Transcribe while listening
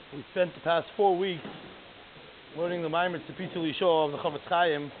We spent the past 4 weeks learning the Maimer Tzipitul Yisho of the Chofetz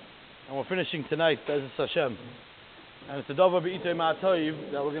Chaim, and we're finishing tonight, Be'ezus Hashem. And it's a Dava B'itay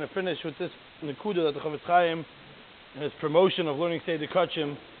Ma'atoiv that we're going to finish with this Nekuda that the Chofetz Chaim, in his promotion of learning Seder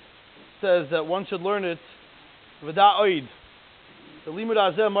Kachim, says that one should learn it V'da Oid. The Limud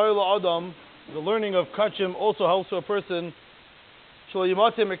Hazeh Ma'il Adam, the learning of Kachim also helps a person Shal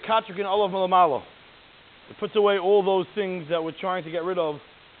Yimateh Mekatrikin Olav Malamalo. It puts away all those things that we're trying to get rid of,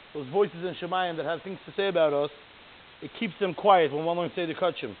 those voices in Shemayim that have things to say about us. It keeps them quiet when one learns Seder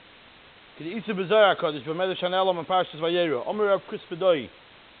Kachim. K'di B'Zayar HaKadosh B'Medrash Hanelam and Parshas Vayera. Omer Rav Chris Bedoi.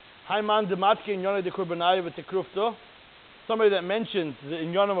 Hayman Dematke Inyonah de Korbanaya V'Tekrufta. Somebody that mentions the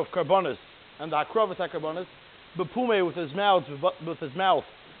Inyonim of Karbonis and the Hakravas HaKarbonis. B'Pume with his mouth,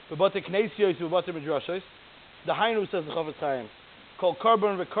 B'Bate Knesios, B'Bate Midrashos. The Hainu says the Chofetz Chaim. Called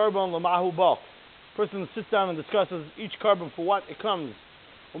Karbon V'Karbon L'Mahu Bach. Person sits down and discusses each carbon for what it comes.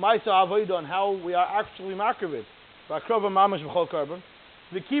 Umaysa Avodah on how we are actually makrivit. V'Akrava Mamash V'Chol Karbon.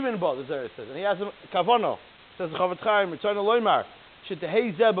 V'Kivin Bo, the Zayir says. And he has a Kavono. Says the Chofetz Chaim, Return to Loimar.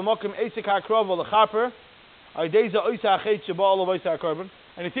 Shetehei Zeh B'Mokim Esek HaKrava L'Chaper. Aydeza Oysa Achet Sheba Olav Oysa HaKarbon.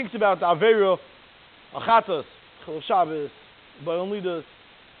 And he thinks about the Aveiro, Achatos, Chil Shabbos, Bayon Lidos,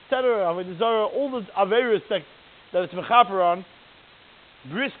 etc. Avodah Zarah, all the Aveiros that it's Mechaper on.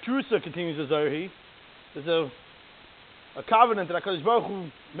 Bris Krusa continues the Zayir. There's a covenant that HaKadosh Baruch Hu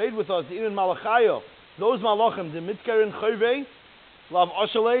made with us, the Irin Malachayo. Those Malachim, the Mitkarin Chayvei, Lav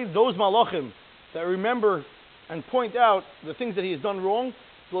Oshalei, those Malachim that remember and point out the things that he has done wrong,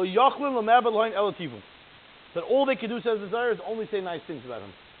 that all they can do, says the Zayir, is only say nice things about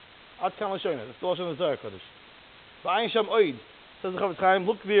him. Ad Kan L'Shoyna, that's the Lashon of the Zayir Kodesh. V'ayin Sham Oid, says the Chofetz Chaim,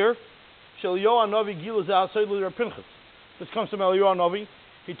 look there, Shel Yoah Novi Gilu Zeh HaSoid L'Rav Pinchas. This comes from Yoah Novi.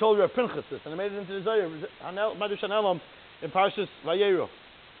 He told Rav Pinchas this, and he made it into the Zayir, Maariv Hanelam, in Parshas Vayera.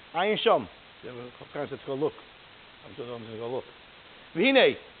 Ayin Sham. Let's go look. I'm just going to go look.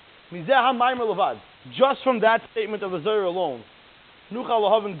 V'hinei, Mizeh HaMaimer Levad. Just from that statement of the Zayir alone, Nuchal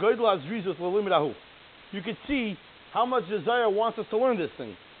Lahavin Goydel HaZrizus L'Limud. You could see how much the Zayir wants us to learn this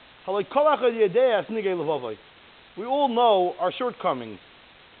thing. We all know our shortcomings.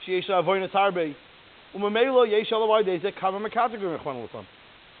 You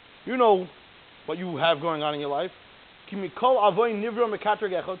know what you have going on in your life. Every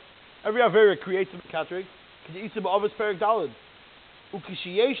Avera creates a Mekatrig.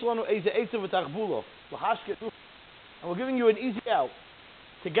 And we're giving you an easy out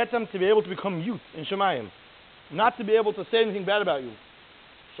to get them to be able to become youth in Shemayim, not to be able to say anything bad about you.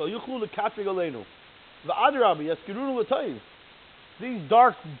 So these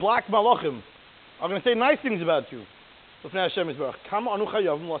dark black malachim are going to say nice things about you. What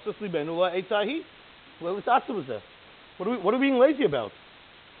are we being lazy about?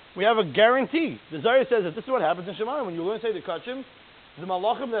 We have a guarantee. The Zayir says that this is what happens in Shemayim. When you learn to say the Kachim, the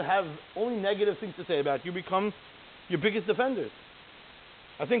malachim that have only negative things to say about you become your biggest defenders.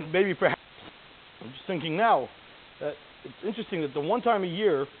 I think maybe perhaps, I'm just thinking now, that it's interesting that the one time a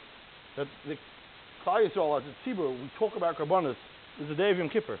year that the Klal Yisrael as a tzibur, we talk about Karbonos, is the day of Yom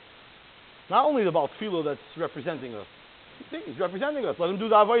Kippur. Not only the Baal Tefillah that's representing us, he's representing us, let him do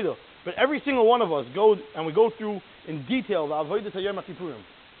the Avodah. But every single one of us go through in detail the Avodah Hayom HaKippurim.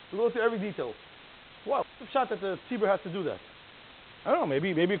 We go through every detail. Wow, what's the shot that the tzibur has to do that? I don't know,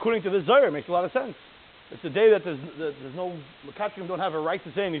 maybe according to this Zayir, it makes a lot of sense. It's the day that there's no Mekatrim don't have a right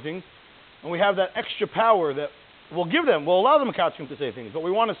to say anything, and we have that extra power that we'll allow the Mekatrim to say things, but we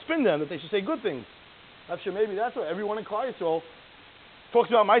want to spin them that they should say good things. Maybe that's what everyone in Klal Yisrael talks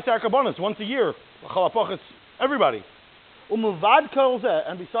about Ma'aser HaKarbonos once a year. Everybody. And besides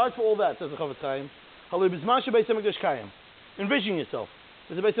for all that, says the Chofetz Chaim, envision yourself.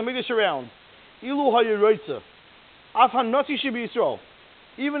 There's a Beis HaMikdash around. Ilu haYeroitza. Af hanoti shebi Yisrael.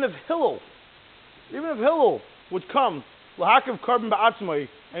 Even if Hillel would come, lahakav carbon ba'atzmai,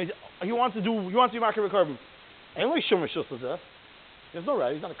 and he wants to be makav carbon. Ain't like Shomer Shus. There's no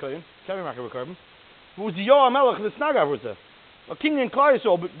right. He's not a kohen. Can't be makav carbon. But was the Yoah Melech the Snagav was there? A king in Klal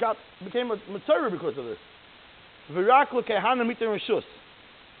Yisrael became a Mitzvah because of this. V'rak l'kehana mitem reshus.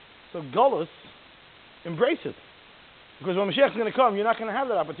 So Golus, embrace it, because when Mashiach is going to come, you're not going to have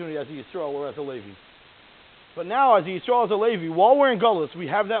that opportunity as a Yisrael or as a Levi. But now, as a Yisrael, as a Levi, while we're in Golus, we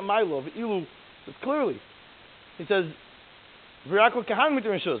have that Milo of Ilu. It's clearly, he says, "V'rak l'kehana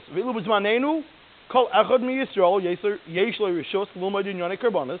mitem reshus. V'ilu b'zmanenu kol echad mi Yisrael yesh lo reshus l'umad inyonei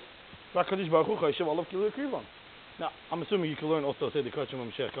karbonos." Now, I'm assuming you can learn also say the Kachim when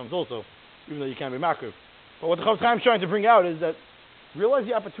Mashiach comes also, even though you can't be Maariv. But what the Chofetz Chaim is trying to bring out is that realize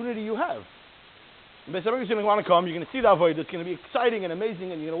the opportunity you have. And Beis HaMikdash is going to want to come. You're going to see the avodah. It's going to be exciting and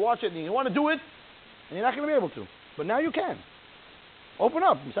amazing, and you're going to watch it, and you want to do it, and you're not going to be able to. But now you can. Open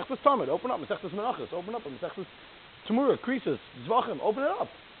up. Mesechtas Tamid. Open up. Mesechtas Menachos. Open up. Mesechtas Tamura, Krisis, Zvachim. Open it up.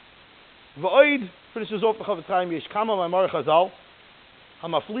 V'oid finishes off the Chavetz Chaim. Yesh kama ma'amar Chazal.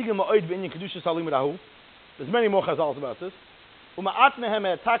 Hamafligim ma'oid b'inyan kedushas halim rahu. There's many more Chazals about this. Uma'at nehem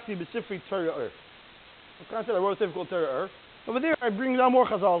e'atakti b'sifri Torah Ur. I said I wrote a sefer called Torah Ur. Over there I bring down more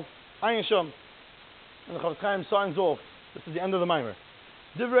Chazal. Ayin Shom. And the Chavetz Chaim signs off. This is the end of the Maimer.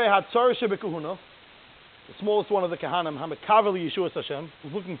 Divrei hatzar shebekuhuna. The smallest one of the Kahanim. Hamekaveli Yeshua Hashem.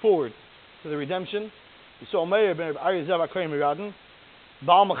 Who's looking forward to the redemption. Yisrael Meir ben Ari Zev HaKoyim Miraden.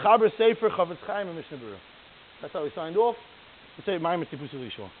 Baal Mechaber Sefer Chavetz Chaim and Mishnah Berurah. That's how we signed off. We say Maimer Tipusa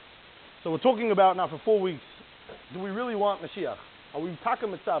Yeshua. So we're talking about now for 4 weeks. Do we really want Mashiach? Are we Taka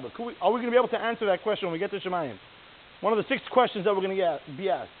Mitzabah? Are we going to be able to answer that question when we get to Shemayim? One of the 6 questions that we're going to be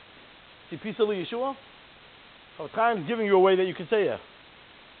asked. Tipusa Yeshua. Chavetz Chaim is giving you a way that you can say yeah.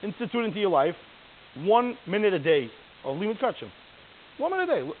 Institute into your life 1 minute a day of Limud Kachim. 1 minute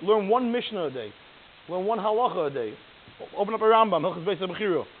a day. Learn 1 Mishnah a day. Learn 1 Halacha a day. Open up a Rambam, Hilchos Beis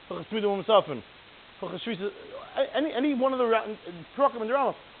HaBechira, Hilchos Tmidim U'Musafin, Hilchos Shvisa, any one of the Perakim and the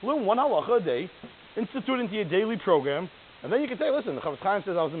Rambam. Learn 1 Halacha a day, institute into your daily program, and then you can say, listen, the Chavetz Chaim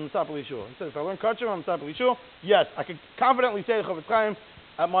says I was in Mitzapel Yeshua. He said, if I learn Kachim, I'm Mitzapel Yeshua. Yes, I can confidently say the Chavetz Chaim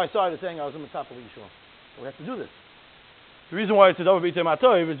at my side is saying I was in Mitzapel Yeshua. So we have to do this. The reason why it's a Dover B'Itei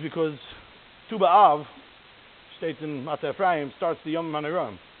Matoiv is because Tu B'Av, states in Mata Ephraim, starts the Yom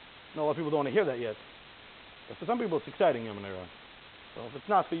HaNeiram. A lot of people don't want to hear that yet. But for some people it's exciting, Yom HaNeiram. So if it's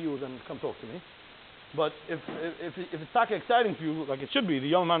not for you, then come talk to me. But if it's taka exciting for you, like it should be, the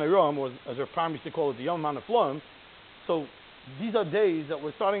Yom HaNeiram, or as our Ephraim used to call it, the Yom HaNefloim, so these are days that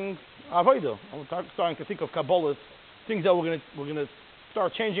we're starting Avodah. We're starting to think of Kabbalah, things that we're gonna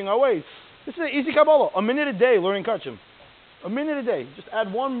start changing our ways. This is an easy Kabbalah. A minute a day learning Kachim. A minute a day. Just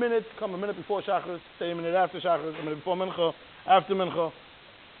add 1 minute, come a minute before Shachris, stay a minute after Shachris, a minute before Mincha, after Mincha.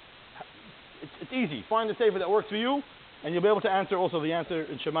 It's easy. Find a sefer that works for you, and you'll be able to answer also the answer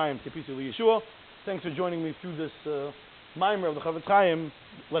in Shemayim, Tipusa Yeshua. Thanks for joining me through this Maimer of the Chavetz Chaim.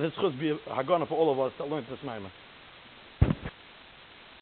 Let his chus be a hagana for all of us that learned this Maimer.